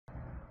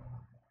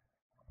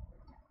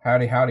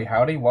Howdy, howdy,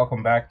 howdy.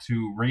 Welcome back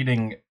to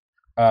reading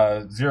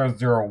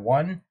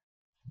 001,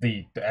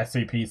 the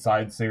SCP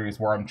side series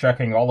where I'm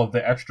checking all of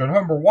the extra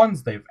number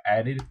ones they've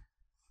added.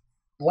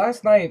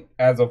 Last night,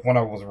 as of when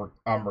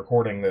I'm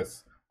recording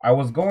this, I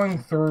was going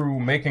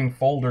through making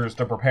folders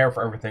to prepare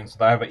for everything so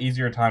that I have an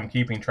easier time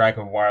keeping track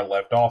of where I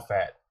left off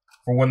at.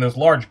 For when there's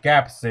large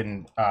gaps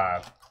in, sorry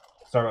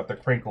about the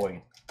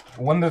crinkling.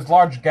 When there's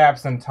large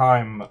gaps in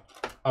time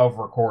of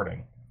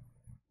recording.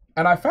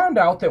 And I found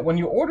out that when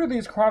you order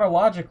these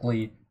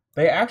chronologically,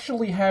 they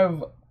actually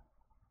have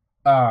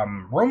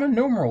Roman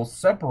numerals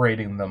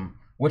separating them,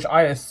 which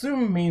I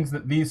assume means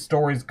that these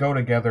stories go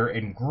together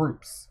in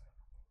groups.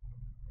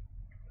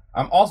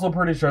 I'm also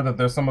pretty sure that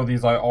there's some of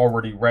these I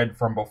already read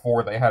from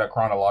before they had a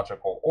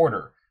chronological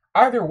order.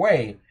 Either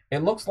way,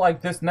 it looks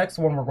like this next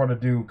one we're going to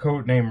do,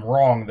 codename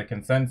Wrong, the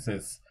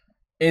Consensus,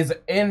 is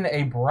in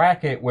a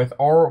bracket with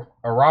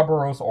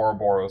Ouroboros,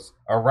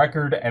 a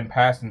record, and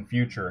Past and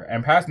Future.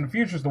 And Past and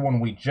Future is the one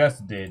we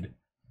just did.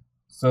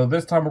 So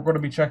this time we're going to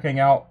be checking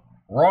out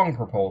Wrong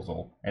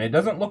Proposal. And it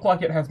doesn't look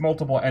like it has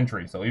multiple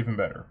entries, so even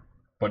better.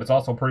 But it's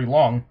also pretty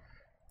long.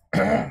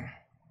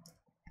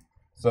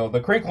 So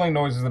the crinkling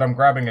noise is that I'm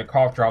grabbing a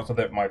cough drop so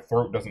that my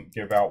throat doesn't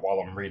give out while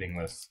I'm reading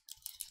this.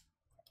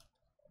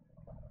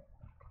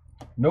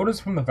 Notice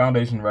from the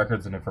Foundation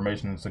Records and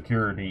Information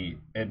Security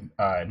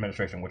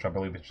Administration, which I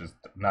believe is just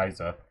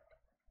NISA.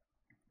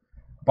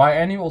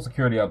 Biannual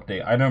security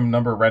update. Item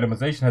number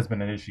randomization has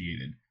been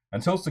initiated.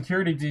 Until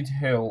security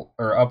detail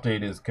or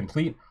update is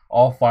complete,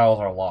 all files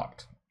are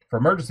locked. For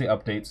emergency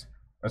updates,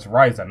 it's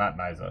RISA, not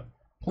NISA.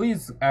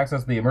 Please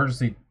access the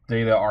Emergency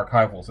Data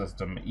Archival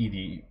System,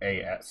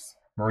 EDAS.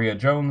 Maria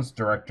Jones,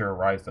 Director,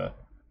 RISA.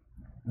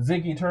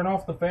 Ziggy, turn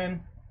off the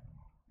fan.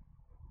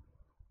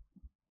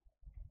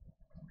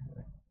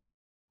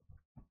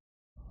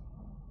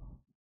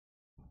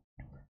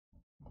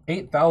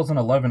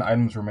 8,011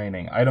 items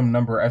remaining. Item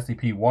number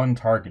SCP-1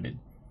 targeted.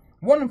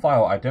 One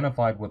file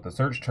identified with the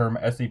search term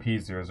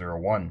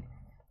SCP-001.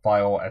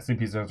 File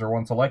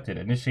SCP-001 selected.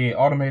 Initiate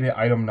automated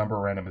item number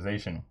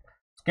randomization.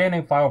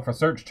 Scanning file for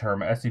search term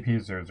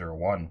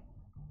SCP-001.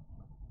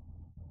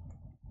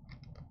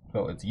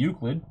 So it's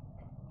Euclid.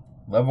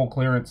 Level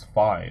clearance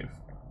 5.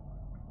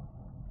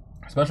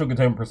 Special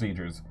containment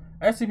procedures.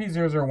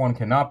 SCP-001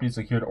 cannot be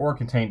secured or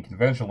contained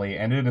conventionally,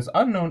 and it is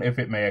unknown if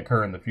it may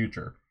occur in the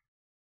future.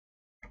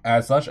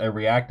 As such, a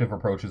reactive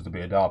approach is to be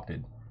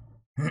adopted.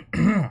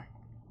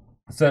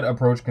 Said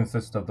approach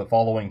consists of the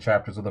following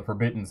chapters of the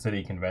Forbidden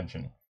City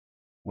Convention,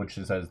 which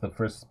says the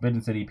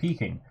Forbidden City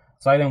Peking,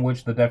 site in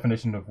which the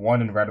definition of one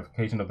and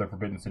ratification of the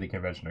Forbidden City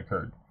Convention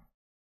occurred.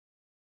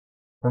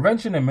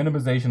 Prevention and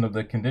minimization of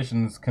the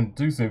conditions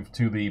conducive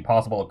to the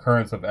possible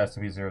occurrence of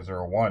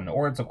SCP-001,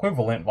 or its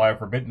equivalent via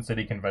Forbidden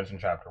City Convention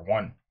Chapter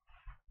 1.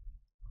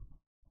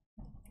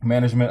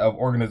 Management of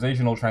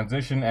organizational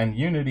transition and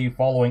unity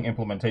following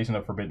implementation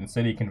of Forbidden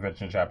City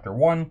Convention Chapter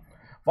 1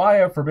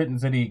 via Forbidden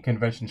City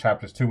Convention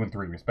Chapters 2 and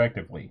 3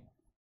 respectively.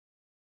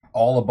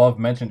 All above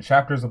mentioned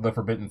chapters of the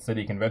Forbidden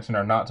City Convention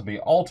are not to be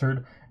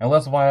altered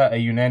unless via a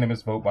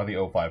unanimous vote by the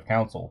O5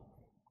 Council.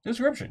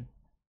 Description.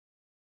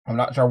 I'm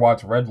not sure why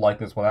it's read like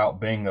this without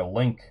being a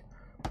link.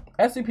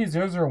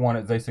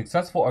 SCP-001 is a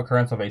successful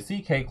occurrence of a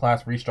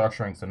CK-class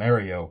restructuring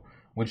scenario,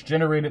 which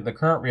generated the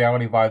current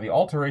reality via the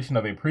alteration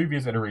of a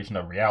previous iteration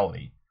of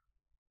reality.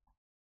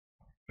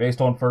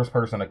 Based on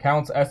first-person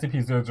accounts,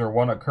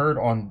 SCP-001 occurred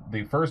on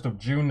the 1st of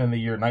June in the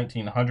year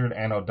 1900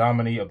 Anno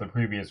Domini of the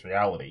previous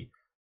reality.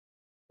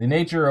 The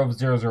nature of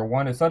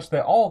 001 is such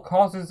that all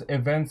causes,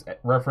 events,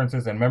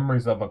 references, and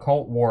memories of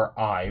Occult War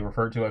I,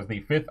 referred to as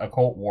the 5th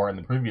Occult War in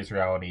the previous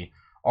reality,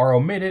 are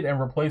omitted and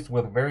replaced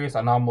with various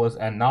anomalous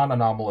and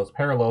non-anomalous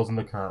parallels in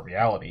the current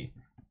reality.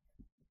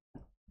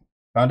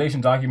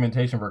 Foundation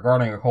documentation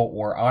regarding Occult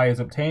War I is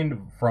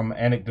obtained from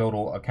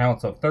anecdotal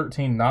accounts of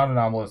 13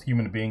 non-anomalous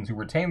human beings who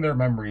retain their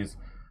memories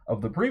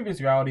of the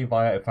previous reality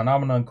via a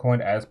phenomenon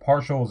coined as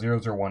partial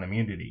 001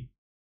 immunity.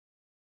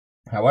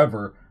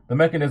 However, the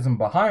mechanism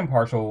behind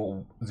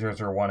partial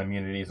 001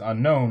 immunity is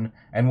unknown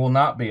and will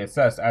not be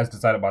assessed as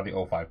decided by the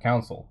O5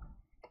 Council.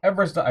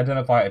 Efforts to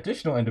identify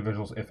additional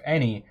individuals, if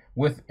any,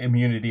 with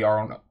immunity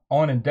are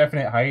on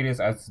indefinite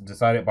hiatus as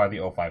decided by the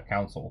O5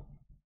 Council.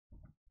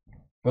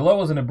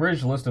 Below is an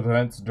abridged list of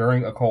events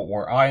during Occult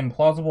War I and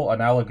plausible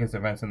analogous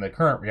events in the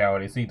current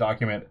reality. See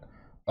document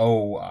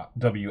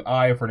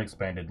OWI for an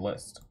expanded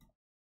list.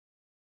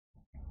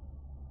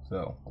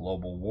 So,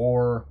 Global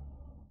War,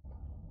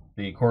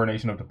 the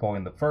coronation of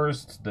Napoleon I,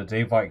 the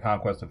Davite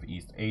conquest of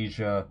East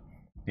Asia,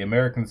 the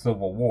American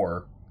Civil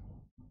War.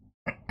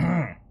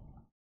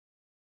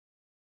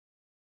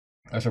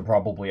 I should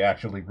probably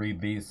actually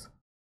read these.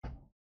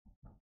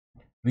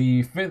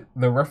 The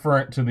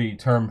referent to the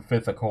term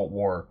Fifth Occult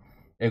War.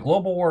 A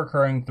global war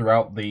occurring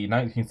throughout the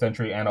 19th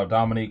century Anno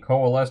Domini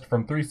coalesced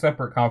from 3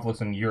 separate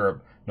conflicts in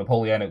Europe: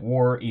 Napoleonic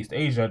War, East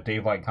Asia,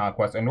 Davite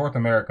Conquest, and North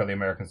America, the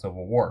American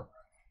Civil War.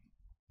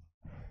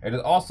 It is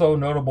also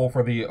notable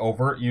for the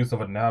overt use of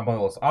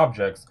anomalous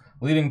objects,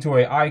 leading to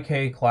a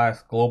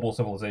IK-class global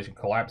civilization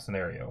collapse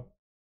scenario.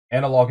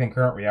 Analog in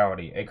current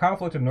reality, a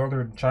conflict in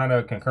northern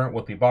China concurrent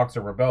with the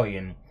Boxer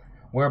Rebellion,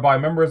 whereby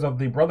members of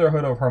the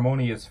Brotherhood of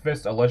Harmonious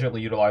Fist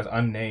allegedly utilized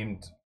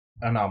unnamed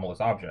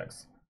anomalous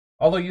objects.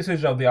 Although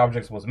usage of the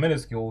objects was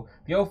minuscule,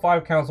 the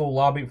O5 Council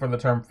lobbied for the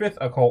term Fifth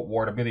Occult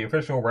War to be the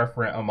official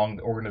referent among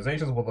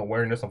organizations with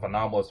awareness of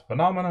anomalous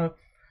phenomena,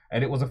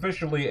 and it was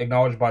officially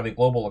acknowledged by the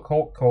Global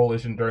Occult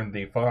Coalition during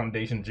the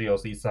Foundation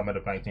GOC Summit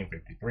of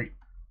 1953.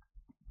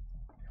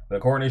 The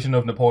coronation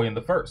of Napoleon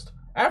I.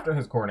 After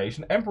his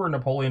coronation, Emperor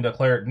Napoleon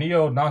declared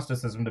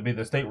Neo-Gnosticism to be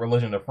the state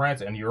religion of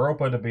France and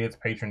Europa to be its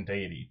patron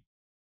deity.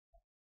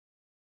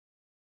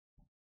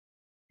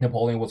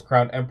 Napoleon was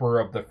crowned Emperor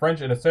of the French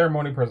in a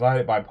ceremony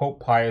presided by Pope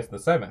Pius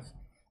VII.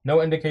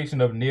 No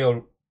indication of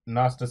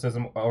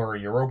Neo-Gnosticism or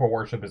Europa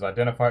worship is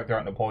identified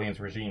throughout Napoleon's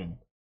regime.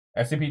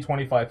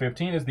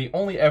 SCP-2515 is the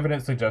only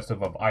evidence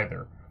suggestive of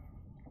either.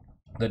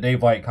 The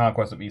Davite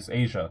conquest of East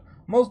Asia.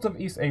 Most of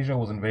East Asia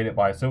was invaded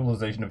by a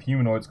civilization of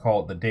humanoids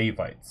called the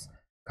Davites.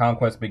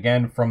 Conquest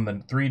began from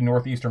the 3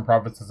 northeastern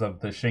provinces of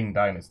the Qing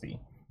dynasty.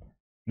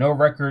 No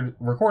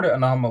recorded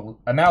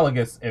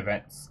analogous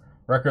events.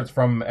 Records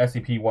from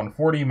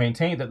SCP-140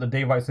 maintain that the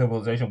Davite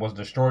civilization was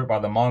destroyed by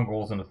the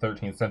Mongols in the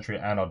 13th century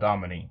Anno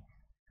Domini.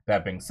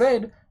 That being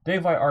said,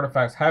 Davite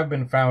artifacts have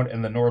been found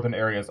in the northern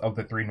areas of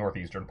the 3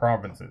 northeastern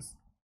provinces.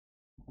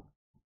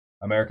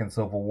 American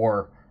Civil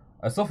War.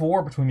 A civil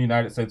war between the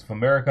United States of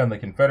America and the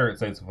Confederate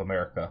States of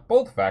America.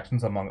 Both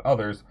factions, among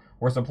others,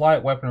 were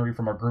supplied weaponry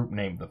from a group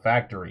named the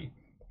Factory.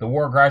 The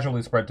war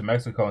gradually spread to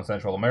Mexico and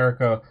Central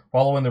America,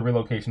 following the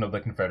relocation of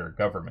the Confederate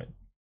government.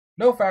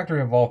 No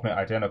factory involvement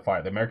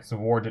identified. The American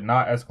Civil War did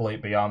not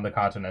escalate beyond the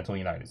continental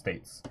United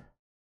States.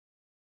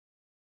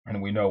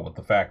 And we know what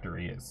the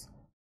Factory is.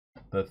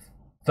 The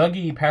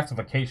Thuggee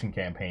Pacification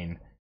Campaign,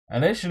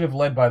 an initiative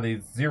led by the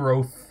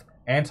 0th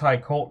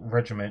Anti-Cult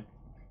Regiment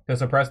to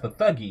suppress the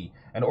Thuggee,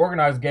 an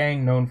organized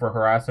gang known for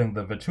harassing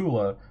the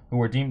Vitula, who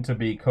were deemed to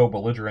be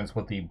co-belligerents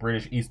with the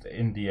British East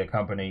India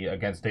Company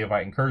against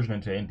Davite incursion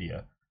into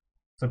India.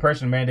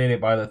 Suppression mandated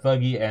by the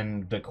Thuggee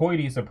and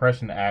Dacoity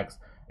Suppression Acts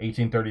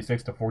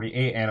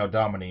 1836-48 Anno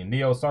Domini.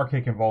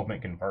 Neo-Sarkic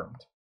involvement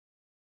confirmed.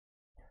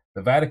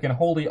 The Vatican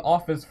Holy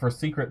Office for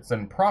Secrets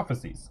and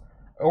Prophecies,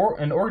 or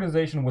an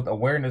organization with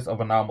awareness of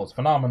anomalous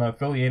phenomena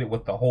affiliated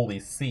with the Holy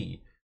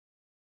See.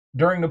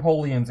 During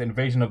Napoleon's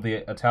invasion of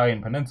the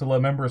Italian peninsula,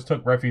 members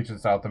took refuge in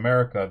South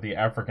America, the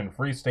African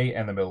Free State,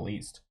 and the Middle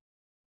East.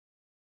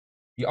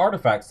 The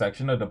Artifacts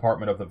Section, a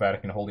department of the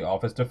Vatican Holy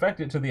Office,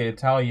 defected to the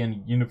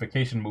Italian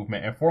Unification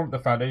movement and formed the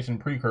Foundation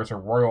precursor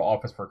Royal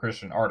Office for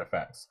Christian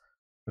Artifacts.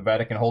 The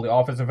Vatican Holy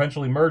Office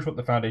eventually merged with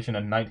the Foundation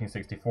in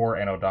 1964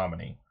 Anno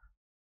Domini.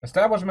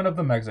 Establishment of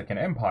the Mexican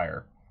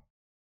Empire.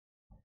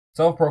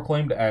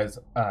 Self-proclaimed as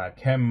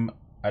Kem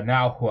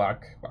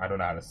Anahuac, I don't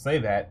know how to say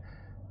that,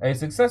 a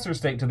successor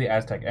state to the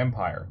Aztec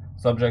Empire.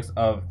 Subjects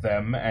of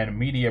them and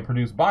media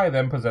produced by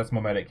them possess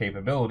memetic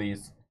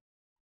capabilities.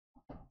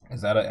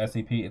 Is that a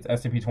SCP? It's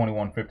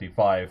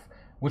SCP-2155,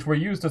 which were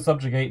used to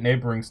subjugate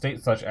neighboring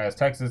states such as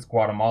Texas,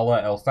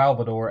 Guatemala, El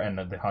Salvador, and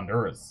the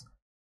Honduras.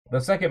 The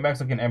Second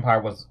Mexican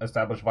Empire was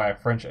established via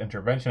French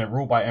intervention and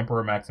ruled by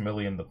Emperor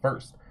Maximilian I.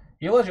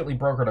 He allegedly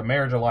brokered a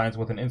marriage alliance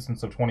with an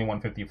instance of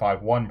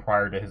 2155-1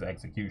 prior to his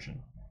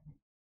execution.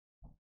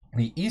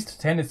 The East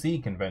Tennessee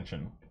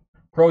Convention.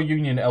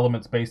 Pro-Union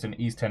elements based in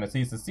East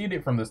Tennessee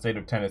seceded from the state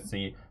of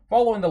Tennessee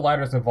following the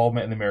latter's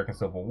involvement in the American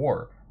Civil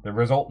War. The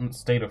resultant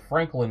state of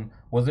Franklin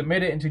was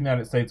admitted into the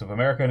United States of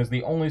America and is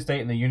the only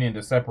state in the Union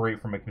to separate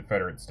from a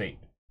Confederate state.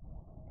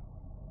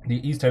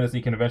 The East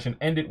Tennessee Convention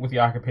ended with the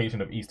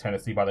occupation of East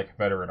Tennessee by the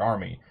Confederate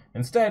Army.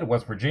 Instead,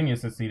 West Virginia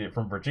seceded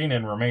from Virginia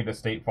and remained a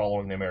state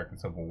following the American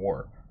Civil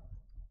War.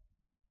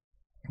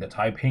 The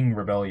Taiping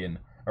Rebellion.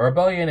 A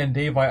rebellion in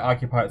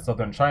Davite-occupied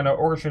southern China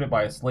orchestrated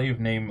by a slave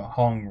named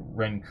Hong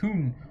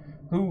Renkun,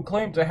 who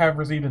claimed to have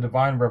received a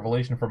divine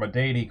revelation from a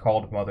deity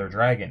called Mother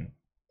Dragon,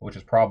 which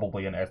is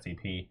probably an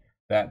SCP.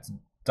 That's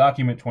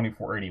document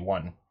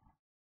 2481.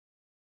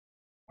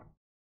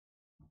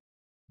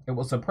 It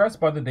was suppressed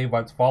by the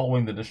Davites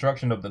following the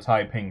destruction of the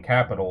Taiping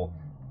capital,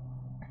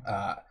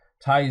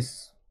 Tai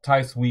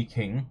Sui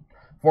King,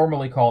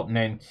 formerly called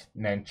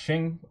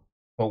Nanqing,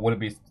 but would it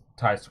be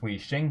Tai Sui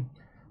Xing?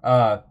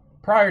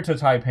 Prior to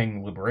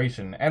Taiping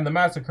liberation, and the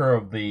massacre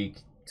of the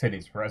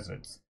city's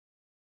residents.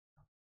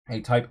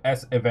 A Type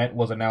S event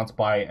was announced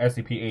by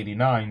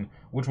SCP-89,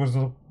 which was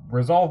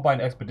resolved by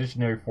an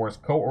expeditionary force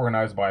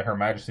co-organized by Her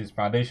Majesty's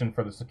Foundation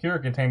for the Secure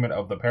Containment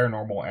of the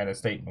Paranormal and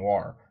Estate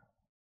Noir.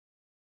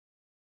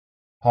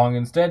 Hong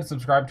instead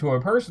subscribed to a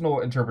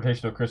personal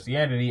interpretation of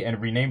Christianity and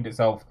renamed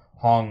itself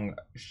Hong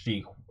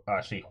Shi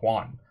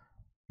Huan.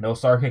 No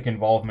Sarkic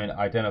involvement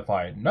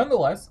identified.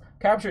 Nonetheless,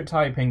 captured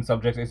Taiping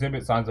subjects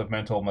exhibit signs of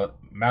mental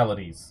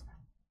maladies,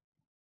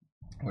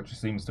 which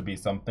seems to be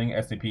something.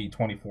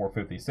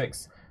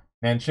 SCP-2456.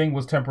 Nanqing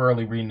was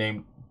temporarily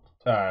renamed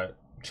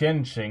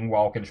Qianqing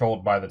while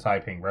controlled by the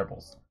Taiping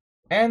rebels.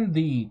 And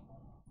the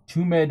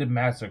Tumed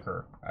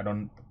Massacre. I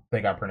don't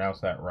think I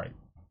pronounced that right.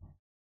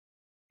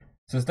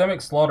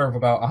 Systemic slaughter of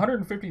about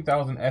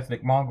 150,000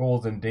 ethnic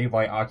Mongols in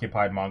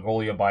Davite-occupied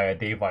Mongolia by a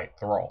Davite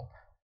thrall.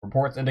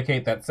 Reports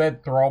indicate that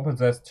said thrall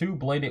possessed two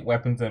bladed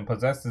weapons and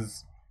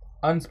possesses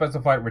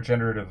unspecified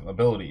regenerative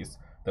abilities.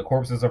 The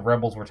corpses of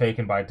rebels were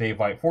taken by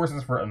Davite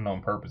forces for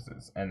unknown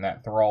purposes, and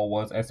that thrall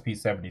was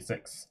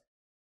SP-76.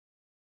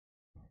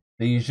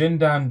 The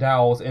Jindan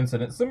Dao's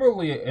incident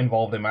similarly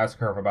involved a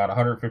massacre of about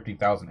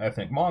 150,000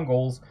 ethnic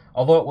Mongols,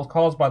 although it was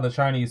caused by the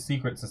Chinese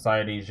secret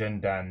society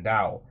Jindan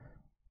Dao.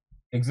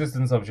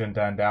 Existence of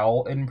Jindan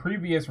Dao in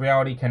previous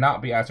reality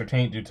cannot be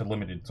ascertained due to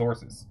limited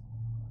sources.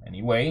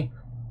 Anyway,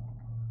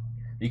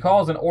 the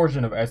cause and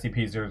origin of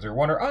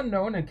SCP-001 are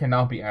unknown and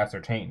cannot be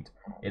ascertained.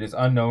 It is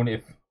unknown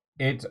if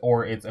it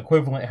or its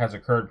equivalent has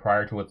occurred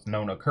prior to its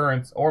known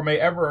occurrence or may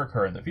ever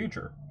occur in the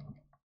future.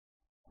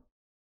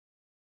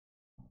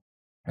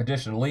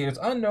 Additionally, it is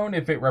unknown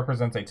if it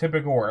represents a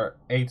typical or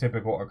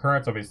atypical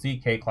occurrence of a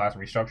CK-class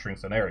restructuring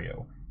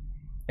scenario.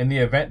 In the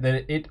event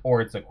that it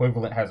or its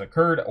equivalent has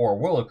occurred or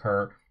will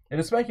occur, it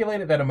is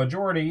speculated that a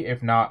majority,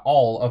 if not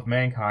all, of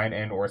mankind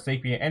and or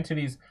sapient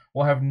entities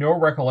will have no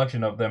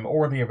recollection of them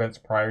or the events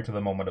prior to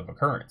the moment of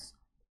occurrence.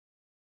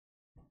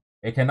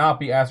 It cannot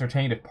be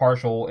ascertained if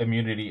partial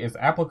immunity is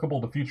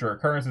applicable to future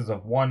occurrences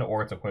of one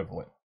or its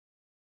equivalent.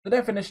 The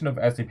definition of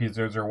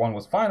SCP-001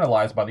 was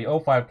finalized by the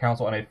O5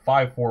 Council in a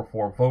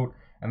 5-4-4 vote,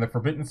 and the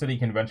Forbidden City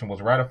Convention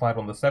was ratified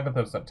on the 7th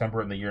of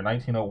September in the year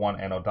 1901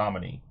 Anno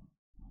Domini.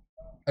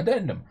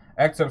 Addendum.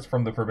 Excerpts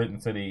from the Forbidden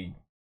City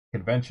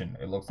Convention.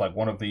 It looks like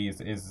one of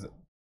these is...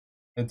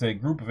 It's a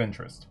group of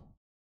interest.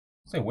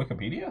 Say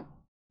Wikipedia?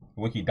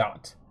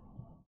 Wikidot.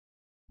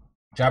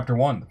 Chapter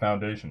 1. The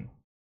Foundation.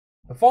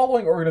 The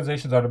following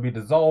organizations are to be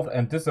dissolved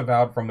and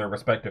disavowed from their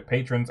respective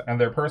patrons,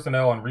 and their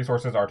personnel and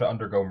resources are to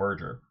undergo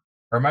merger.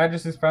 Her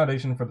Majesty's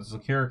Foundation for the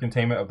Secure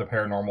Containment of the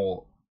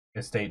Paranormal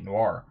Estate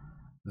Noir.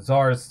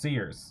 Czar's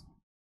Seers.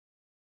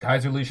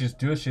 Kaiserliches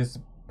Deutsches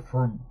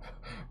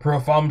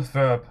Profound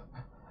für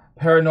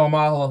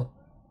Paranormal...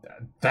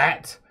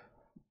 That!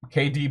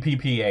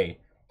 KDPPA.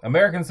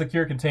 American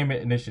Secure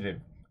Containment Initiative.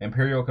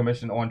 Imperial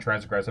Commission on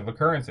Transgressive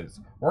Occurrences.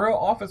 Royal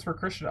Office for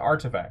Christian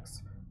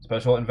Artifacts.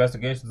 Special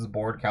Investigations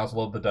Board,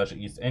 Council of the Dutch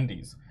East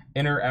Indies.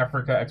 Inner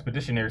Africa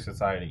Expeditionary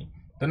Society.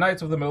 The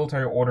Knights of the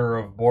Military Order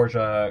of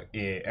Borgia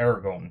et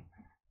Aragon,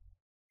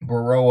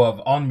 Bureau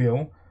of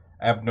Onmyo,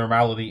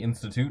 Abnormality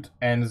Institute,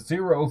 and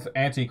Zeroth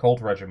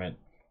Anti-Cult Regiment.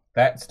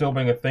 That still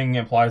being a thing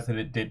implies that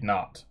it did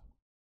not.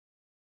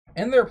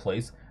 In their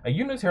place, a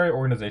unitary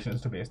organization is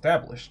to be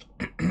established.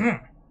 The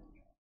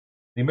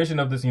mission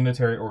of this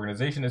unitary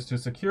organization is to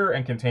secure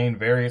and contain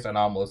various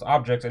anomalous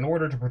objects in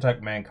order to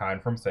protect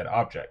mankind from said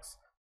objects.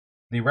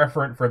 The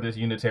referent for this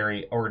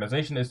unitary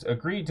organization is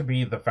agreed to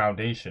be the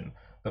Foundation.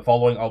 The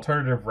following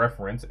alternative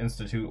reference,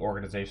 institute,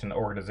 organization,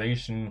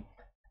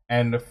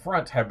 and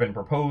front have been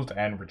proposed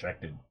and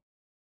rejected.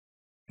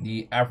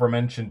 The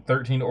aforementioned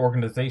 13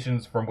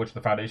 organizations from which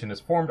the Foundation is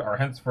formed are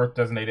henceforth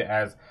designated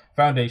as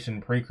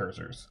Foundation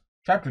Precursors.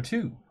 Chapter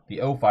 2, the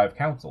O5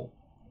 Council,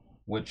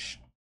 which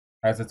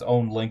has its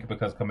own link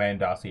because command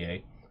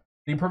dossier.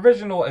 The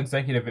provisional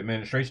executive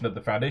administration of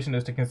the Foundation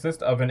is to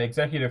consist of an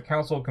executive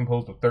council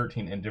composed of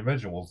 13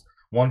 individuals,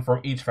 one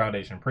from each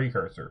Foundation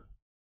Precursor.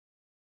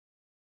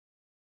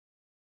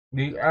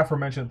 The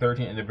aforementioned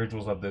 13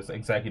 individuals of this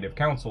executive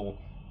council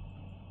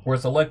were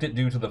selected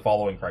due to the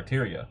following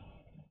criteria: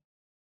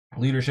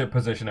 leadership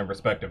position in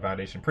respective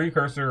Foundation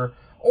Precursor,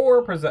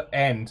 or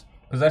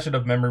possession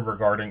of memory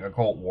regarding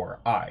occult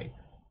war I,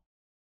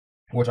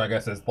 which I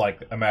guess is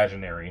like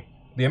imaginary.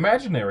 The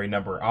imaginary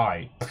number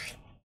I.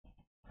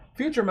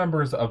 Future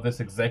members of this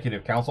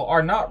executive council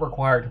are not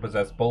required to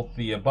possess both of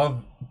the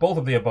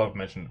above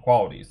mentioned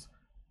qualities.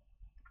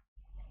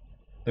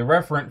 The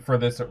referent for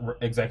this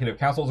executive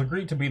council is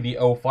agreed to be the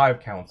O5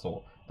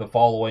 Council. The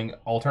following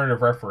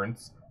alternative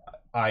reference,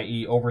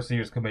 i.e.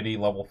 Overseers Committee,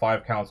 Level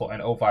 5 Council,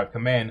 and O5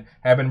 Command,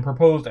 have been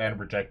proposed and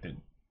rejected.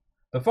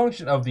 The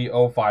function of the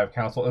O5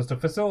 Council is to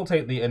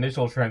facilitate the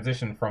initial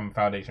transition from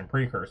Foundation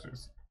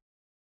Precursors.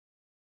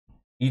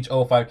 Each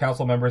O5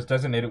 Council member is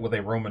designated with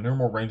a Roman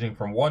numeral ranging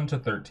from 1 to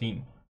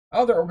 13.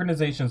 Other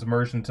organizations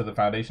merged into the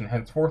Foundation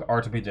henceforth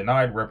are to be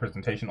denied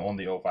representation on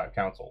the O5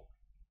 Council.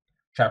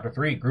 Chapter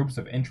 3, Groups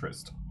of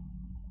Interest.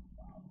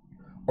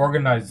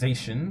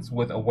 Organizations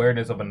with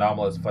awareness of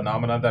anomalous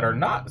phenomena that are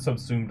not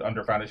subsumed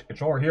under Foundation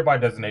control are hereby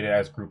designated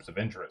as groups of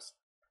interest.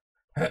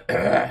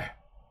 The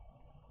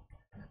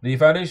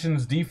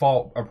Foundation's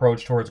default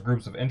approach towards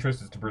groups of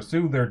interest is to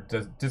pursue their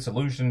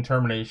dissolution,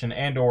 termination,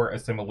 and/or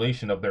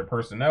assimilation of their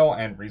personnel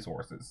and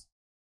resources.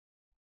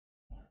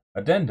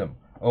 Addendum: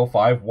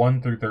 05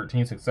 1 through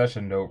 13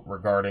 succession note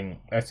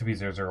regarding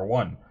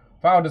SCP-001.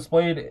 File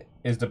displayed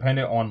is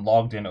dependent on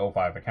logged-in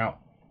O5 account.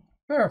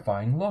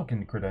 Verifying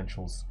login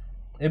credentials.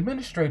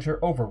 Administrator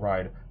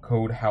override.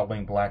 Code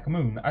Howling Black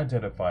Moon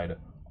identified.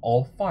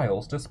 All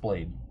files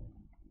displayed.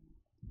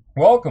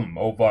 Welcome,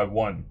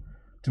 O51,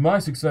 to my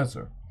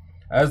successor.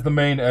 As the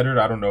main editor,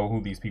 I don't know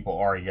who these people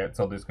are yet,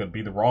 so this could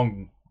be the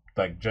wrong,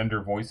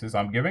 gender voices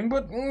I'm giving,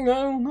 but I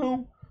don't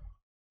know.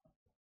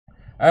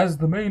 As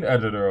the main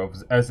editor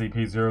of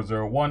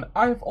SCP-001,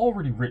 I've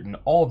already written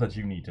all that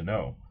you need to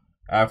know.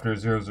 After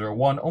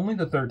 001, only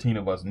the 13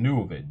 of us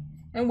knew of it,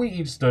 and we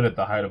each stood at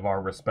the height of our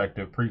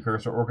respective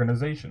precursor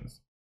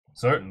organizations.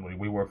 Certainly,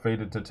 we were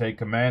fated to take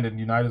command and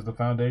unite as the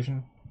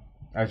Foundation.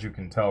 As you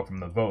can tell from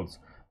the votes,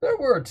 there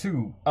were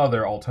 2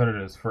 other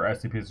alternatives for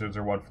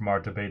SCP-001 from our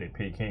debate at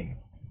Peking.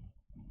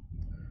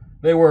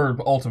 They were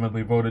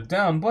ultimately voted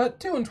down, but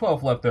 2 and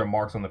 12 left their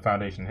marks on the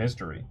Foundation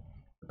history.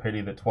 The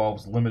pity that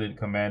 12's limited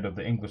command of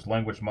the English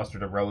language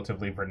mustered a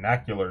relatively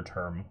vernacular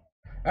term,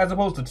 as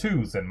opposed to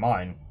 2's and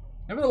mine.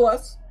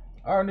 Nevertheless,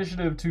 our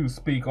initiative to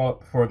speak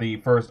up for the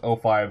first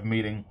O5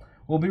 meeting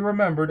will be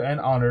remembered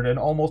and honored in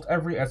almost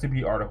every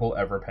SCP article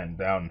ever penned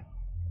down.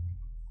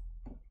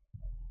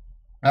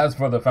 As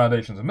for the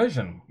Foundation's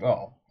mission,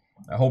 well,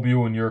 I hope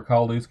you and your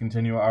colleagues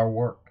continue our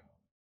work.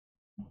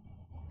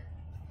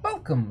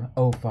 Welcome,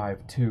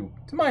 O52,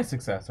 to my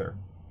successor.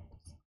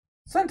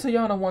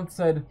 Santayana once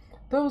said,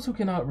 "Those who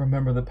cannot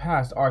remember the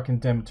past are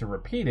condemned to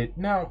repeat it."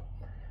 Now,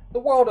 the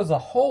world as a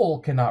whole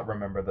cannot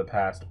remember the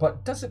past,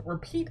 but does it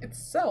repeat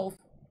itself?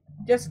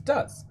 Yes, it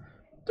does.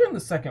 During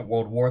the Second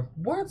World War,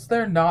 was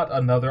there not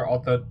another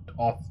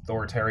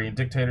authoritarian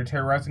dictator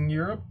terrorizing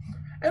Europe?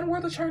 And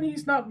were the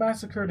Chinese not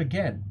massacred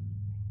again?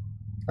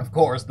 Of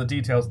course, the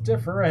details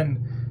differ,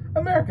 and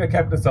America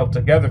kept itself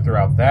together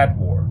throughout that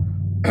war.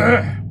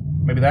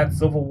 Maybe that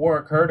civil war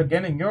occurred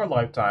again in your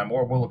lifetime,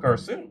 or will occur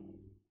soon.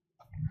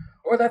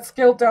 Or that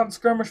scaled-down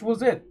skirmish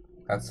was it.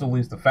 That still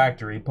leaves the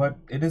factory, but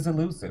it is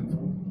elusive.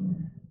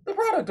 The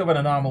product of an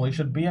anomaly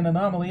should be an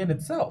anomaly in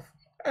itself.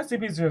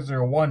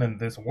 SCP-001 and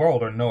this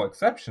world are no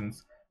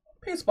exceptions.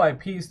 Piece by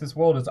piece, this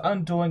world is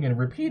undoing and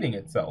repeating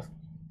itself.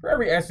 For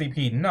every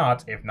SCP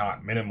not, if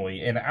not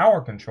minimally, in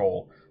our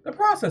control, the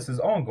process is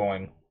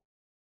ongoing.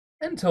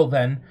 Until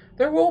then,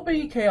 there will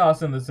be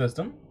chaos in the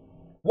system.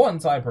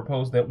 Once I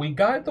proposed that we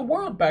guide the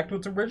world back to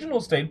its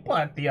original state,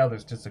 but the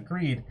others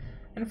disagreed,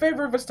 in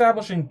favor of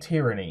establishing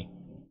tyranny.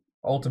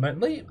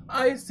 Ultimately,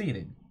 I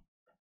ceded.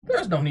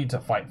 There's no need to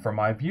fight for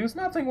my views.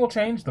 Nothing will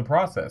change the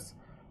process.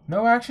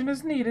 No action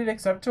is needed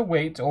except to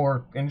wait,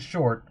 or, in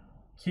short,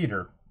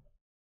 Keter.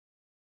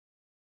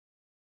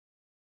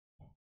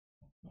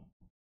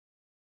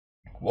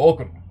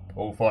 Welcome,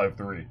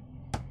 053.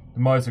 To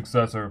my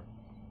successor,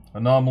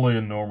 anomaly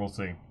and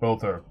normalcy,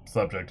 both are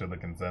subject to the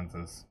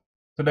consensus.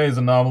 Today's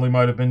anomaly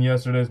might have been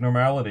yesterday's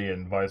normality,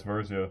 and vice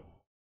versa.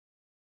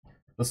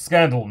 The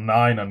Scandal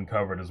 9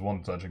 uncovered is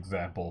one such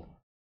example.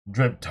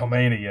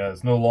 Dryptomania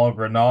is no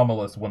longer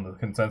anomalous when the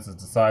consensus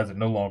decides it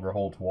no longer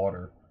holds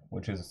water,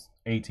 which is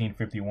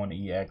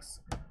 1851EX.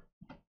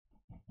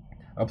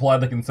 Apply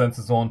the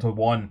consensus onto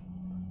 1.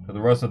 To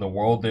the rest of the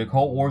world, the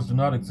occult wars do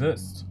not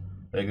exist.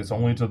 They exist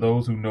only to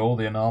those who know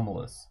the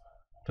anomalous.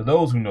 To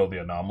those who know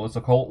the anomalous,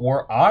 occult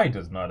war I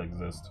does not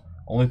exist.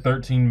 Only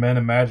 13 men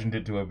imagined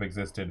it to have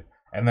existed,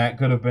 and that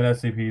could have been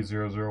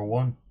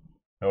SCP-001.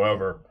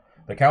 However,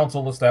 the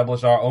Council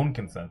established our own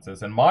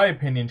consensus, and my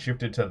opinion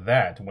shifted to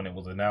that when it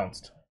was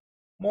announced.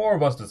 More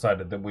of us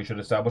decided that we should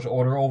establish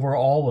order over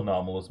all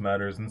anomalous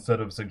matters instead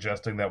of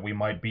suggesting that we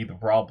might be the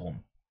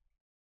problem.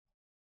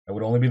 It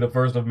would only be the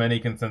first of many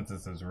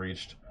consensuses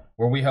reached,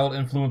 where we held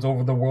influence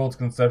over the world's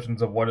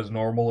conceptions of what is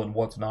normal and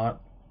what's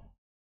not.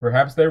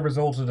 Perhaps they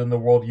resulted in the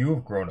world you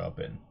have grown up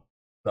in.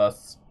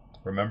 Thus,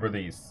 remember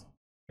these.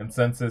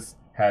 Consensus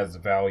has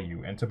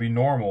value, and to be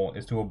normal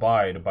is to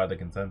abide by the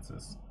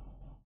consensus.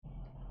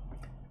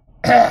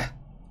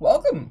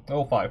 Welcome,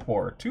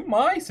 054, to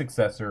my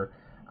successor.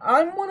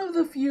 I'm one of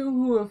the few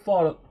who have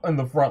fought on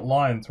the front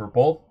lines for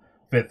both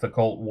Fifth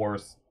Occult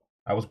Wars.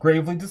 I was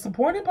gravely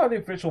disappointed by the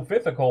official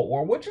Fifth Occult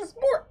War, which is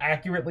more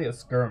accurately a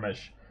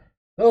skirmish.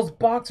 Those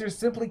boxers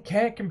simply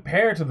can't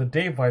compare to the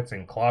Davites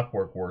and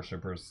Clockwork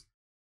Worshippers.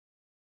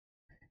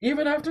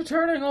 Even after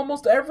turning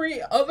almost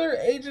every other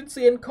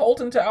agency and cult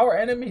into our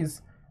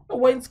enemies, the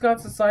Wainscot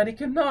Society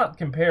cannot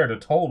compare to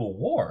total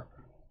war.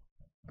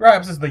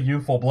 Perhaps it's the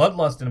youthful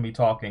bloodlust in me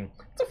talking.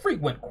 It's a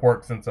frequent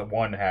quirk since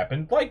one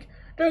happened, like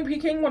during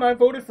Peking when I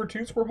voted for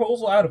Toot's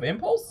proposal out of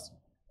impulse.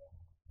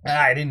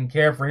 I didn't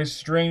care for his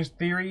strange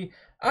theory.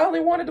 I only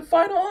wanted to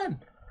fight on.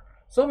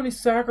 So many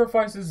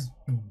sacrifices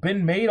have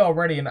been made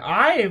already, and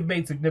I have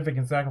made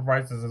significant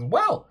sacrifices as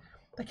well.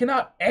 They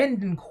cannot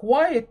end in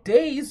quiet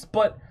days,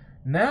 but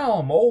now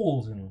I'm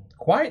old, and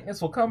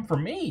quietness will come for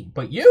me.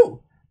 But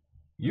you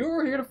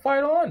are here to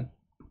fight on.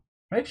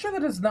 Make sure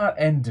that it does not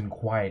end in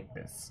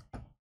quietness.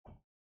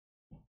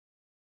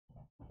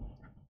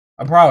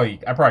 I probably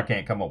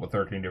can't come up with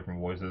 13 different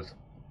voices.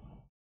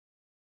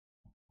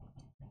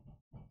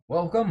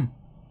 Welcome,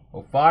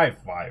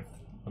 055,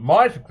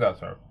 my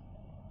successor.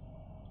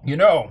 You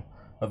know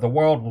that the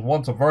world was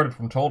once averted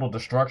from total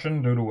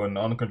destruction due to an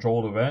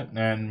uncontrolled event,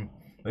 and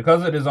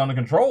because it is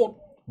uncontrolled,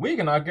 we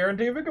cannot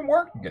guarantee if it can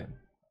work again,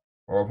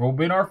 or if it will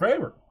be in our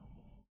favor.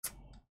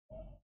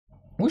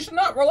 We should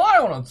not rely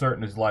on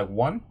uncertainties like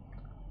one.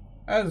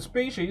 As a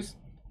species,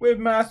 we have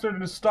mastered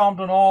and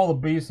stomped on all the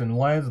beasts and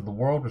lands of the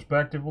world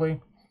respectively.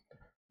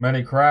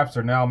 Many crafts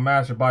are now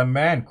mastered by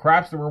man,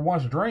 crafts that were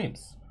once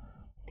dreams.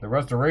 The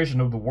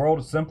restoration of the world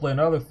is simply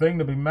another thing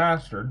to be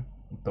mastered.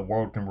 If the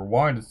world can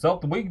rewind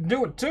itself, then we can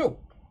do it too.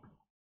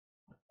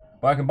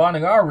 By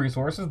combining our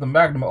resources, the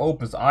magnum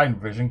opus I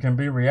envision can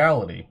be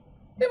reality.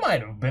 It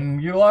might have been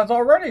utilized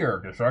already, or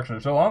construction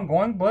is still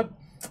ongoing, but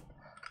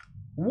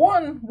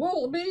one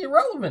will be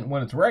irrelevant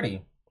when it's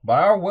ready.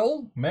 By our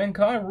will,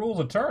 mankind rules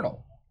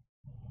eternal.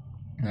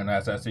 And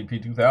that's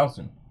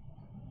SCP-2000.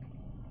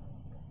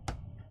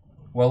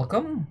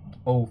 Welcome,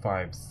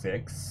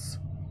 056,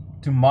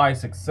 to my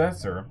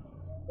successor.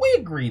 We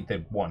agreed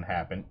that one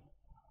happened,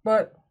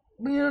 but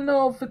we don't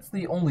know if it's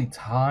the only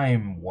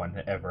time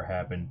one ever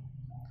happened.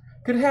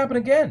 Could it happen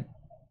again?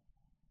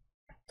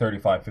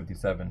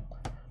 3557.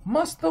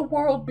 Must the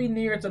world be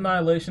near its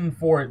annihilation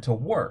for it to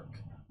work?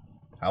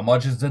 How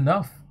much is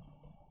enough?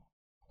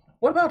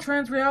 What about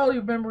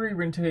transreality memory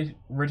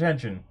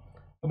retention?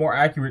 A more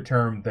accurate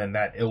term than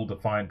that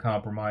ill-defined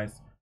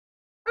compromise.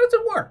 How does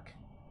it work?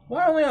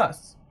 Why only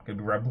us? Could it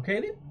be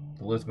replicated?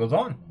 The list goes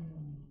on.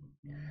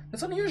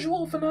 This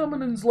unusual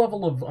phenomenon's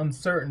level of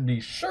uncertainty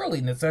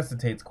surely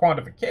necessitates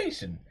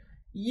quantification.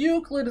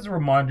 Euclid is a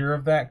reminder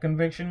of that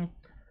conviction,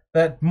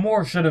 that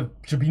more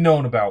should be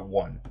known about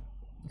one.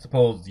 I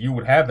suppose you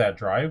would have that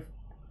drive,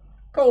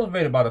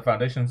 cultivated by the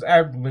Foundation's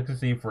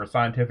advocacy for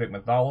scientific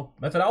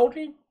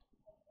methodology.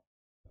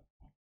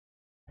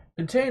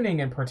 Containing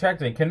and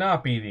protecting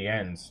cannot be the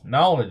ends.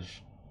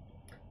 Knowledge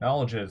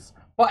is,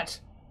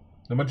 but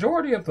the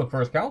majority of the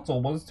First Council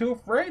was too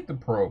afraid to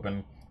probe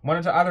and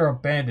wanted to either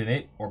abandon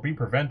it or be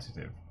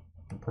preventive.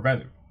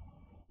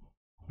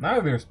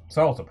 Neither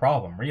solves the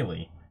problem,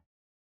 really,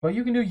 but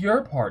you can do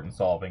your part in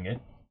solving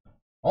it.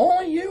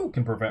 Only you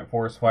can prevent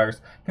forest fires,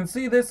 can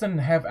see this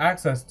and have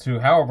access to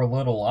however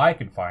little I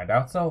can find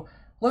out, so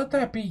let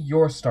that be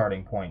your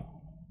starting point.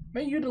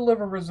 May you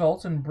deliver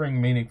results and bring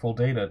meaningful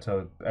data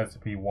to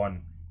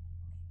SCP-1.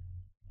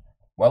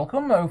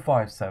 Welcome,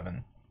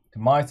 057, to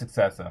my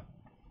successor.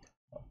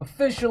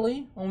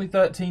 Officially, only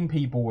 13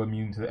 people were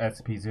immune to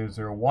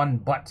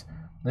SCP-001, but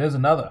there's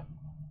another.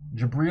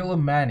 Jabril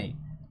Amani.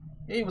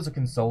 He was a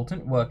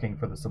consultant working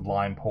for the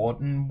Sublime Port,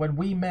 and when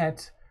we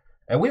met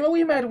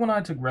when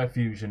I took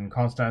refuge in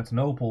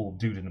Constantinople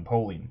due to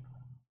Napoleon.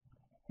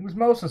 He was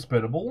most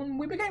hospitable, and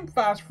we became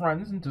fast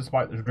friends, and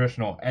despite the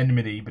traditional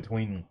enmity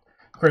between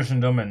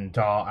Christendom and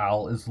Dar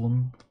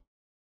al-Islam,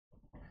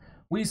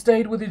 we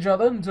stayed with each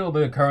other until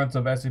the occurrence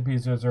of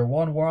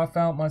SCP-001, where I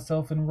found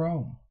myself in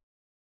Rome.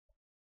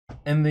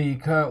 In the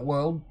current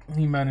world,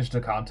 he managed to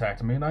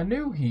contact me, and I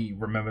knew he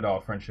remembered our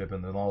friendship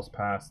in the lost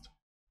past.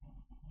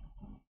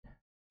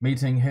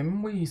 Meeting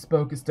him, we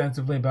spoke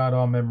extensively about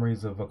our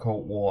memories of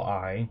Occult War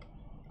I.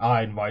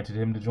 I invited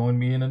him to join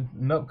me in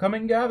an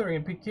upcoming gathering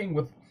in Peking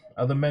with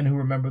other men who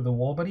remember the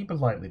war, but he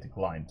politely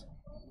declined.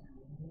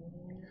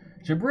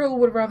 Jabril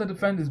would rather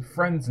defend his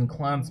friends and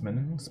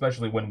clansmen,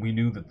 especially when we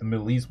knew that the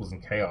Middle East was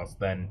in chaos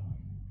then.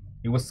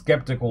 He was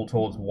skeptical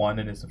towards one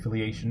and his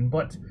affiliation,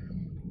 but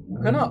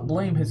we could not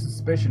blame his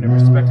suspicion and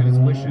respected his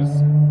wishes.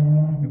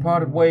 We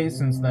parted ways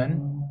since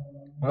then.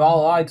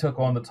 While I took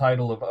on the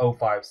title of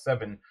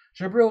 057,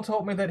 Jabril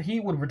told me that he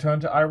would return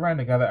to Iran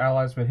to gather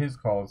allies for his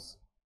cause.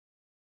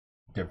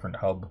 Different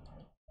hub.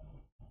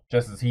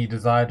 Just as he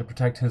desired to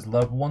protect his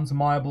loved ones,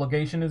 my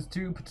obligation is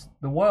to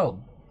the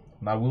world,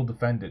 and I will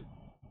defend it.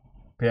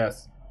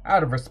 P.S.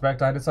 Out of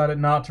respect, I decided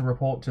not to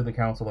report to the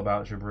Council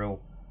about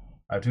Jabril.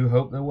 I do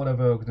hope that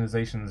whatever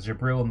organizations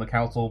Jabril and the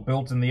Council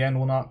built in the end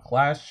will not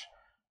clash.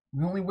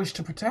 We only wish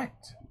to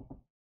protect.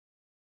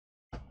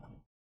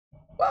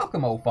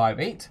 Welcome,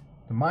 058,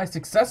 to my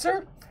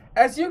successor.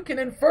 As you can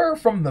infer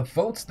from the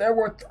votes, there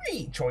were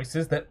 3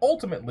 choices that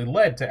ultimately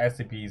led to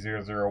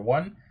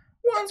SCP-001.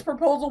 One's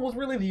proposal was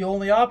really the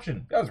only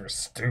option. Those were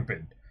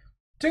stupid.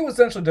 2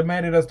 essentially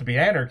demanded us to be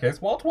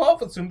anarchists, while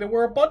 12 assumed that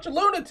we're a bunch of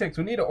lunatics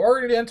who need an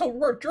oriental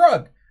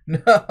drug.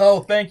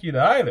 No, thank you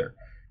to either.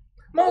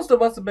 Most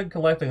of us have been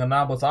collecting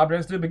anomalous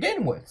objects to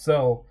begin with,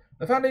 so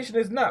the Foundation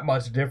is not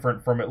much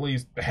different from at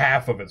least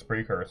half of its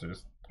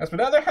precursors. As for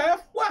the other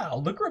half,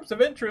 well, the groups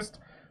of interest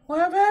will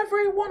have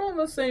everyone on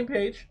the same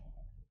page.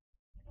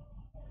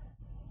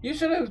 You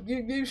should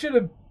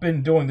have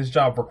been doing this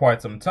job for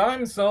quite some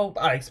time, so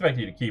I expect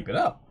you to keep it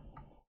up.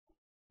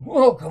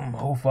 Welcome,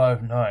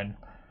 059.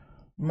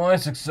 My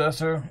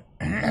successor.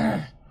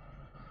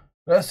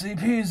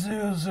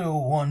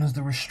 SCP-001 is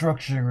the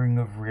restructuring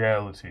of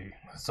reality.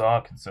 That's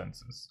our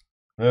consensus.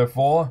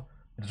 Therefore,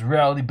 it is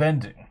reality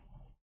bending.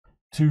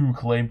 2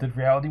 claim that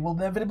reality will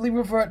inevitably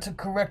revert to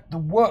correct the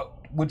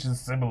world, which is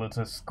similar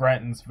to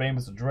Scranton's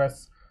famous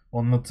address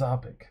on the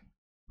topic.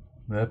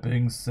 That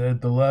being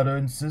said, the latter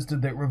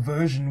insisted that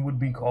reversion would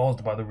be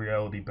caused by the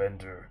reality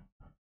bender.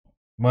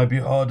 It might be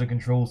hard to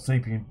control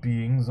sapient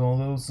beings,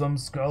 although some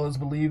scholars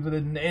believe that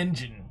an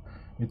engine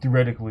would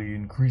theoretically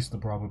increase the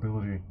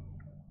probability.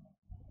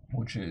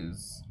 Which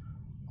is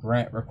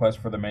grant request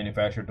for the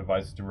manufactured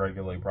devices to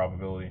regulate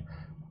probability.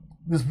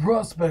 This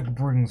prospect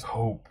brings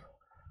hope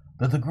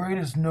that the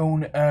greatest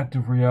known act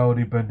of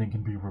reality bending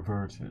can be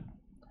reverted.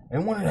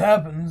 And when it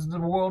happens, the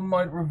world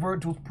might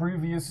revert to its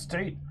previous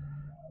state.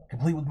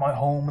 complete with my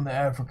home in the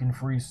African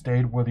Free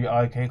State where the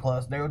IK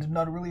class narrative did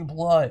not really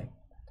apply.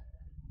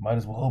 Might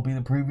as well be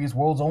the previous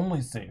world's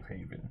only safe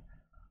haven.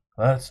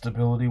 That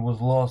stability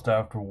was lost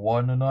after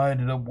one, and I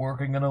ended up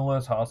working in a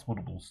less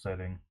hospitable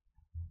setting.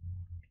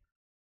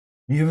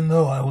 Even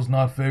though I was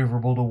not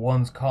favorable to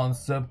one's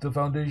concept, the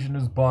Foundation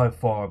is by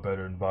far a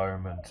better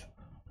environment.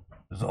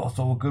 It's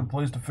also a good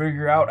place to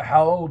figure out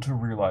how to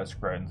realize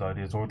Scranton's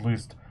ideas, or at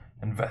least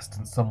invest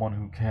in someone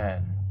who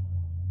can.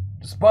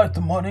 Despite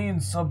the money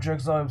and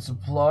subjects I've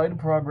supplied,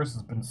 progress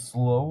has been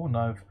slow, and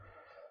I've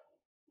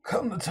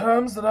come to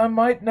terms that I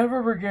might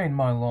never regain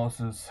my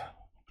losses.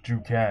 But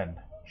you can,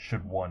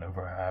 should one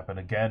ever happen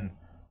again.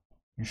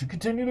 You should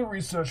continue to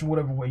research in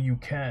whatever way you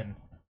can,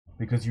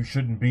 because you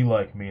shouldn't be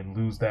like me and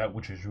lose that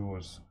which is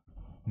yours.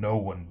 No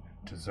one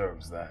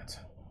deserves that.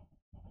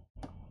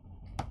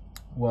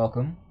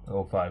 Welcome,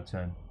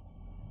 0510,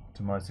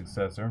 to my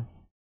successor.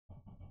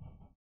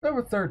 There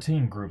were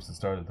 13 groups that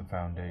started the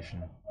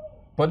Foundation,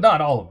 but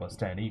not all of us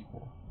stand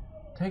equal.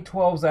 Take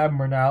 12's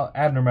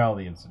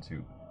Abnormality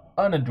Institute,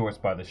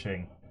 unendorsed by the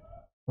Shing,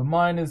 but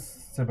mine is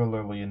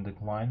similarly in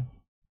decline.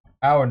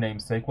 Our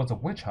namesake was a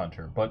witch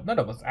hunter, but none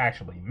of us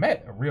actually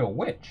met a real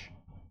witch.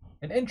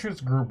 An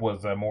interest group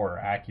was a more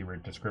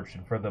accurate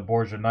description for the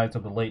Borgia Knights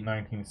of the late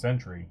 19th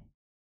century.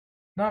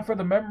 Not for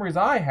the memories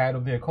I had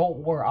of the occult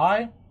war,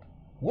 I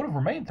would have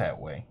remained that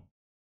way.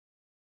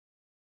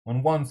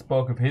 When one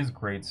spoke of his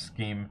great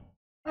scheme,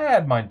 I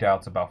had my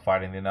doubts about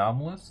fighting the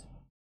anomalous.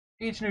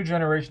 Each new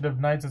generation of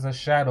knights is a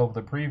shadow of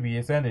the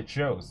previous, and it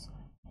shows.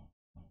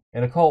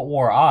 In Occult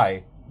War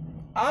I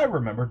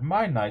remembered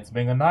my knights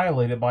being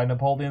annihilated by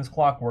Napoleon's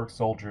clockwork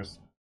soldiers.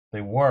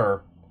 They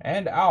were,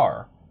 and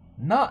are,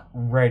 not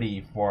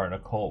ready for an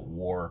occult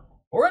war,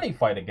 or any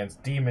fight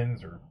against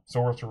demons or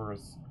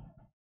sorcerers.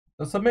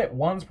 To submit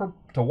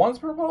to one's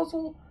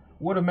proposal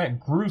would have meant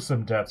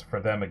gruesome deaths for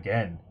them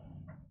again.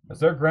 As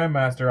their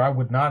Grandmaster, I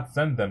would not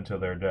send them to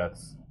their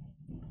deaths.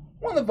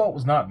 When the vote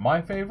was not in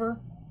my favor,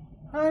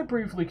 I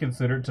briefly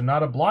considered to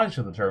not oblige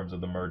to the terms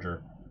of the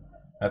merger.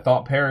 That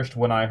thought perished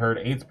when I heard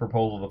 8's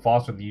proposal to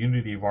foster the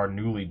unity of our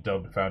newly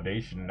dubbed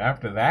Foundation, and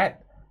after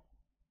that,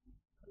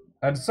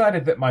 I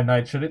decided that my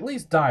knights should at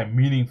least die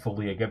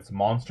meaningfully against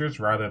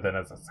monsters rather than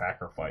as a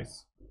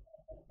sacrifice.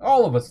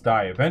 All of us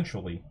die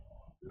eventually.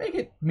 Make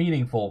it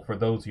meaningful for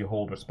those you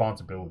hold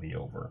responsibility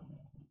over.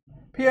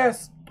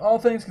 P.S. All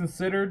things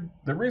considered,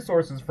 the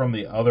resources from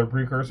the other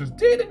precursors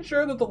did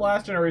ensure that the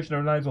last generation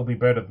of knights will be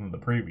better than the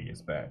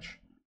previous batch.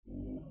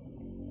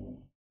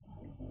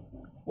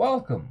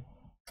 Welcome,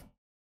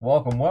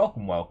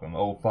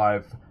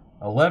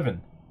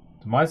 0511,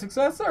 to my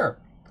successor.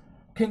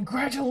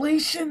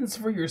 Congratulations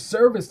for your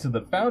service to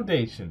the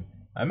Foundation.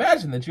 I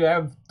imagine that you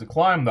have to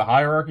climb the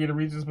hierarchy to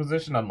reach this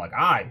position, unlike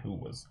I, who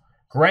was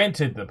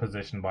granted the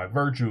position by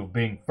virtue of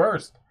being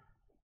first.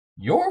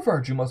 Your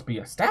virtue must be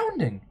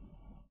astounding.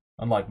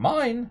 Unlike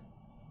mine,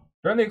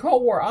 during the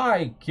Occult War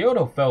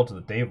Kyoto fell to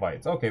the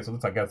Davites. Okay, so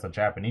that's, I guess, a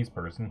Japanese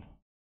person.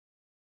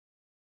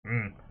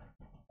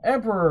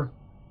 Emperor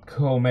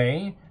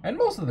Komei and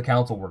most of the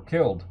council were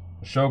killed.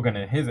 The shogun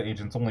and his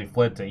agents only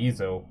fled to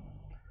Izo.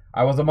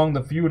 I was among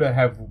the few to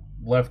have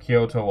left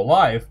Kyoto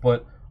alive,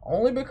 but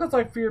only because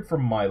I feared for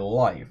my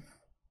life.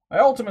 I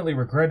ultimately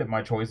regretted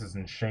my choices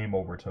and shame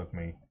overtook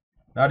me.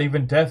 Not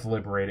even death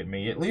liberated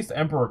me. At least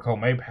Emperor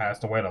Komei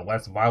passed away in a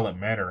less violent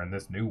manner in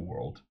this new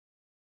world.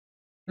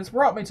 This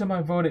brought me to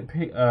my vote at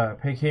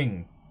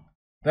Peking.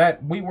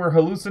 That we were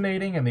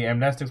hallucinating and the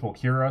amnestics will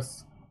cure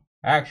us.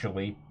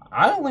 Actually,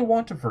 I only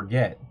want to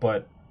forget,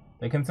 but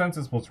the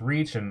consensus was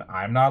reached and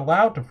I'm not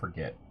allowed to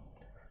forget.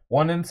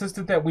 One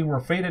insisted that we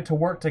were fated to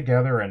work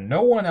together and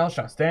no one else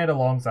shall stand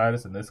alongside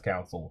us in this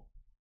council.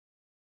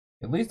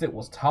 At least it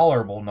was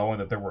tolerable knowing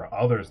that there were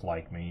others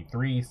like me.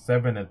 3,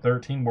 7, and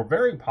 13 were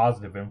very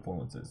positive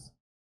influences.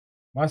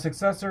 My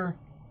successor,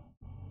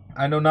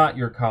 I know not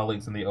your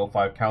colleagues in the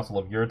O5 Council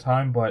of your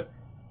time, but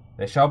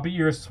they shall be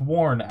your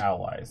sworn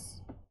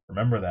allies.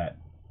 Remember that.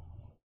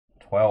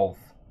 12.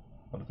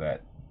 What is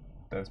that?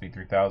 That's be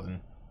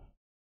 3000.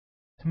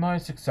 To my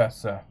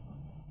successor,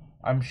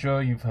 I'm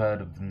sure you've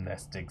heard of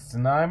amnestics,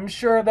 and I'm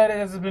sure that it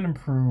has been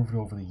improved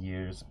over the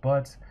years,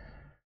 but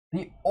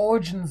the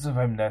origins of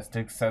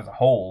amnestics as a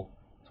whole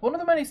is one of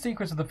the many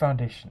secrets of the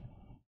Foundation.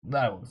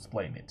 I will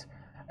explain it.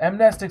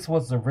 Amnestics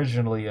was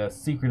originally a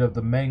secret of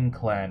the Meng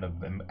clan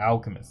of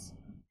alchemists.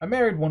 I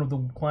married one of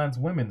the clan's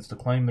women to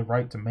claim the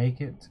right to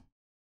make it.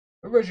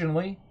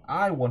 Originally,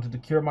 I wanted to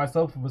cure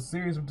myself of a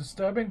series of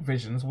disturbing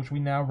visions which we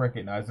now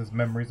recognize as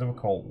memories of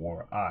Occult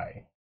War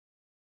I.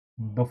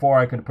 Before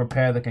I could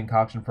prepare the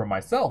concoction for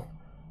myself,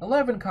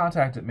 11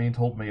 contacted me and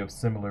told me of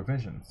similar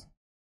visions.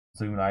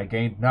 Soon I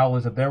gained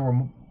knowledge that there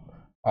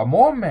are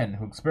more men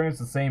who experienced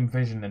the same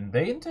vision, and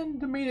they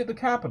intend to meet at the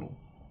capital.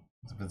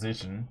 As a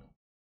physician,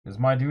 it is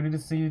my duty to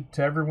see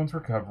to everyone's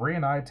recovery,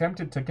 and I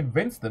attempted to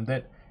convince them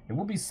that it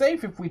will be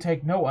safe if we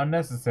take no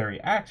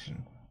unnecessary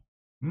action.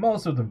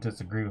 Most of them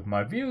disagree with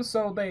my views,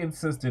 so they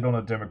insisted on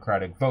a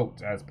democratic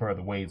vote as per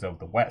the ways of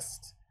the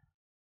West.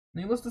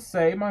 Needless to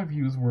say, my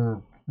views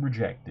were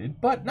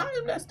rejected, but not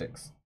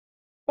amnestics.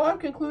 Bob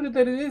concluded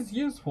that it is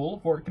useful,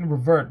 for it can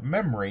revert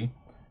memory,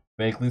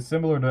 vaguely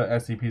similar to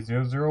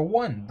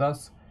SCP-001.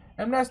 Thus,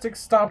 amnestics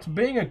stopped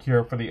being a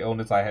cure for the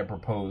illness I had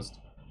proposed,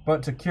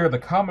 but to cure the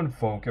common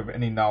folk of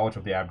any knowledge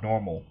of the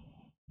abnormal.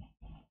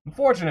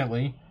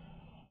 Unfortunately,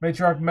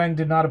 Matriarch Meng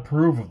did not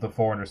approve of the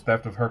foreigner's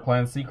theft of her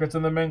clan's secrets,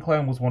 and the Meng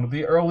clan was one of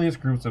the earliest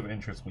groups of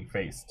interest we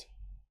faced.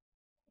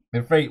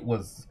 Their fate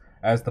was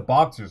as the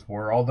Boxers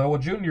were, although a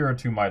junior or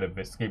two might have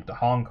escaped to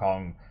Hong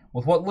Kong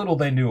with what little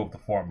they knew of the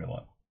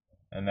formula.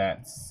 And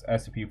that's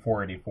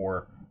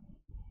SCP-484.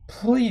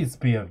 Please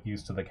be of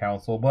use to the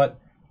Council, but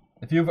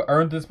if you've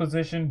earned this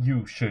position,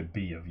 you should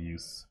be of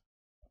use.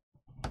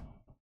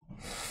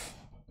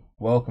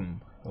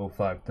 Welcome,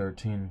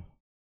 0513,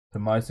 to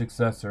my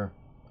successor.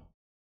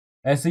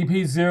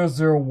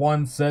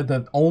 SCP-001 said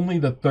that only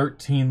the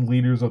 13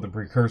 leaders of the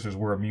precursors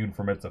were immune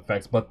from its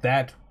effects, but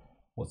that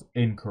was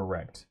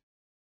incorrect.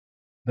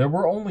 There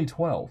were only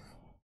 12.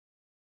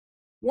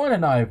 One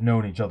and I have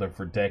known each other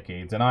for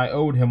decades, and I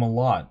owed him a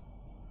lot.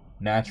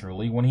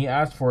 Naturally, when he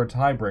asked for a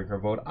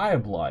tiebreaker vote, I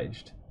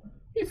obliged.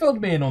 He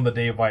filled me in on the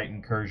Davite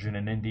incursion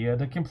in India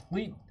to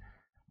complete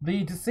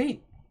the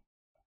deceit.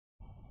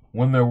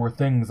 When there were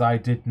things I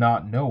did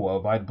not know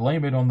of, I'd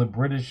blame it on the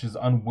British's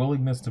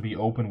unwillingness to be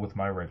open with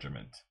my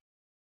regiment.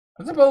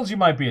 I suppose you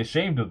might be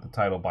ashamed of the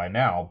title by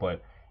now,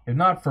 but if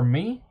not for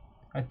me,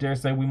 I dare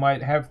say we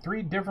might have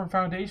 3 different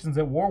foundations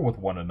at war with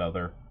one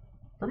another.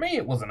 For me,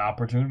 it was an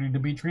opportunity to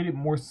be treated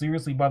more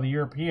seriously by the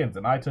Europeans,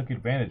 and I took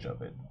advantage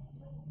of it.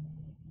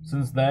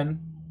 Since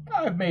then,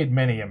 I've made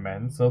many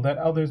amends so that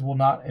others will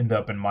not end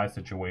up in my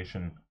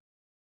situation.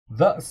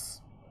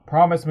 Thus,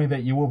 promise me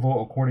that you will vote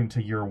according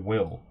to your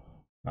will,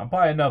 not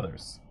by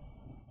another's.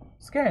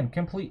 Scan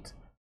complete.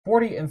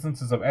 40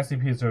 instances of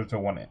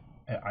SCP-001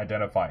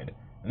 identified.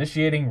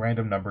 Initiating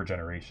random number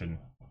generation.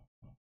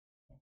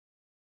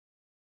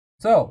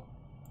 So,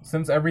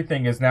 since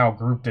everything is now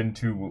grouped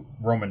into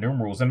Roman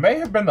numerals, and may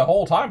have been the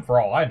whole time for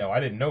all I know, I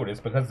didn't notice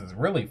because it's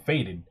really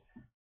faded.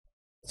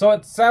 So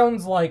it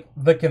sounds like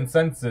the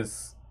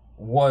consensus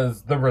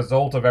was the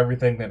result of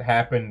everything that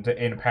happened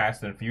in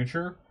past and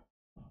future.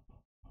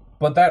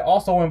 But that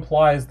also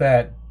implies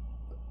that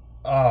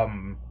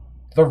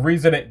the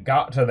reason it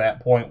got to that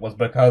point was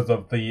because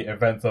of the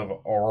events of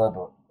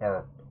Ouroboros,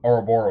 or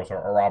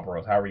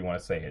Ouroboros, however you want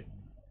to say it.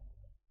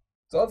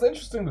 So it's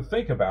interesting to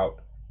think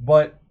about,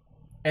 but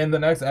in the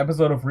next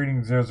episode of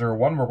Reading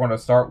 001, we're going to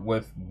start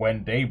with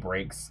When Day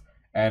Breaks,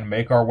 and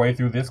make our way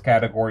through this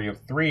category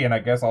of 3, and I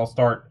guess I'll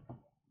start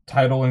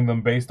titling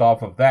them based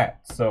off of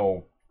that.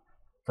 So,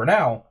 for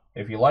now,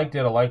 if you liked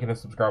it, a like and a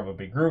subscribe would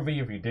be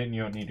groovy. If you didn't,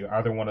 you don't need to do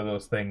either one of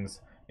those things.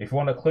 If you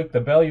want to click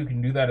the bell, you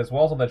can do that as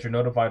well so that you're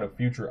notified of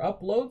future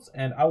uploads,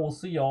 and I will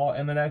see y'all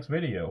in the next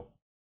video.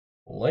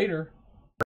 Later.